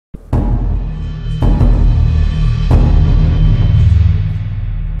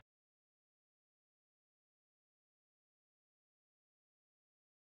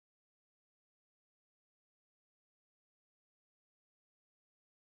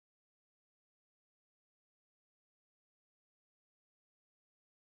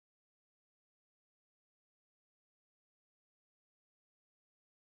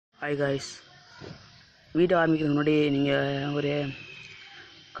Hi guys, video ஆரம்பிக்கிறதுக்கு முன்னாடி நீங்கள் ஒரு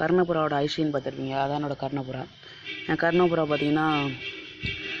கர்ணபுராவோட ஐஸ்கிரீம் பார்த்துருப்பீங்க. அதான் என்னோட கர்ணபுரா. என் கர்ணபுரா பார்த்தீங்கன்னா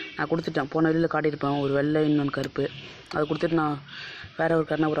நான் கொடுத்துட்டேன். போன வெளியில் காட்டியிருப்பேன், ஒரு வெள்ளை இன்னொன்று கருப்பு. அதை கொடுத்துட்டு நான் வேறு ஒரு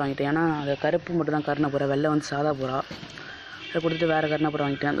கர்ணபுரா வாங்கிட்டேன். ஏன்னா அது கருப்பு மட்டும் தான் கர்ணபுரா, வெள்ளை வந்து சாதா புறா. அதை கொடுத்துட்டு வேறு கர்ணபுரா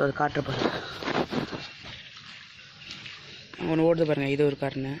வாங்கிட்டேன். அதை காட்டுறப்பாரு ஒன்று ஓடுது பாருங்கள், இது ஒரு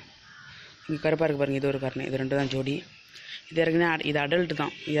கர்ணு. இங்கே கருப்பாக இருக்குது பாருங்கள், இது ஒரு கர்ணு. இது ரெண்டு தான் ஜோடி. இது ஏற்கனவே இது அடல்ட்டு தான்.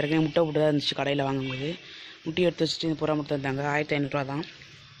 இது ஏற்கனவே முட்டை போட்டு தான் இருந்துச்சு கடையில் வாங்கும்போது. முட்டை எடுத்து வச்சுட்டு இந்த புறா மட்டும் இருந்தாங்க. 1500 தான்.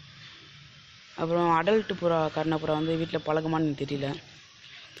 அப்புறம் அடல்ட்டு புறா கர்ணபுரா வந்து வீட்டில் பழக்கமானு தெரியல.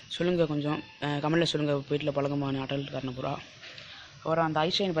 சொல்லுங்கள், கொஞ்சம் கமெண்டில் சொல்லுங்கள், வீட்டில் பழக்கமான அடல்ட் கர்ணபுரா. அப்புறம் அந்த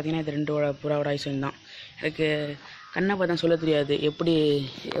ஐஸ்லைன் பார்த்தீங்கன்னா இது ரெண்டோட புறாவோட ஐஸ்லைன் தான். எனக்கு கண்ணை பார்த்தா சொல்ல தெரியாது, எப்படி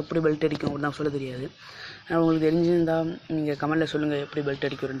பெல்ட் அடிக்கும் அப்படின்னு தான் சொல்ல தெரியாது. உங்களுக்கு தெரிஞ்சிருந்தால் நீங்கள் கமெண்டில் சொல்லுங்கள் எப்படி பெல்ட்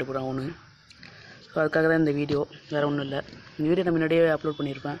அடிக்கும் ரெண்டு புறா ஒன்று. ஸோ அதுக்காக தான் இந்த வீடியோ, வேறு ஒன்றும் இல்லை. இந்த வீடியோ நான் முன்னாடியே அப்லோட்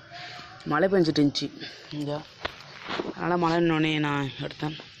பண்ணியிருப்பேன். மழை பெஞ்சிட்டு இருந்துச்சு இங்கே, அதனால் மழைன்னொடனே நான்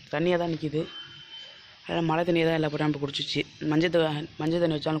எடுத்தேன். தண்ணியாக தான் நிற்கிது. அதனால் மழை தண்ணியை தான் எல்லா புறாவும் இப்போ குடிச்சிச்சு. மஞ்சள்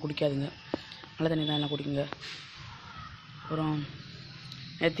தண்ணி வச்சாலும் குடிக்காதுங்க, மழை தண்ணி தான் எல்லாம் குடிக்குங்க. அப்புறம்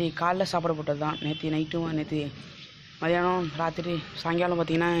நேற்று காலைல சாப்பிட போட்டது தான். நேற்று மதியானம் ராத்திரி சாயங்காலம்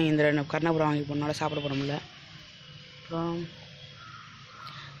பார்த்திங்கன்னா இந்த ரெண்டு கர்ணபுரா வாங்கி போனால சாப்பிட போட முடியல. அப்புறம்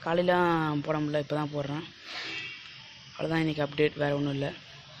காலையில் போட முடியல, இப்போ தான் போடுறேன். அவ்வளோதான் இன்றைக்கி அப்டேட், வேறு ஒன்றும் இல்லை.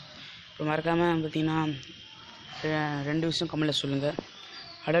 இப்போ மறக்காமல் பார்த்திங்கன்னா 2 விஷயம் கமெண்டில் சொல்லுங்கள்.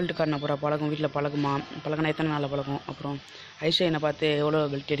 அடல்ட் கர்ணபுரா பழக்கம் வீட்டில் பழக்கம்னா எத்தனை நாளில் பழக்கம், அப்புறம் ஐஸ்லைனை பார்த்து எவ்வளோ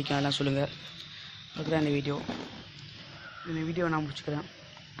பெல்ட் அடிக்கும் அதெல்லாம் சொல்லுங்கள். அதுக்கு தான் இந்த வீடியோ நான் முடிச்சுக்கிறேன்.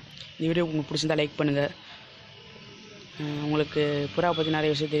 இந்த வீடியோ உங்களுக்கு பிடிச்சிருந்தா லைக் பண்ணுங்கள். உங்களுக்கு புறா பற்றி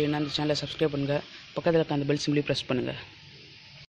நிறைய விஷயம் தெரியும்னா இந்த சேனலை சப்ஸ்கிரைப் பண்ணுங்கள். பக்கத்தில் இருக்க அந்த பெல் சிம்பிளி ப்ரெஸ் பண்ணுங்கள்.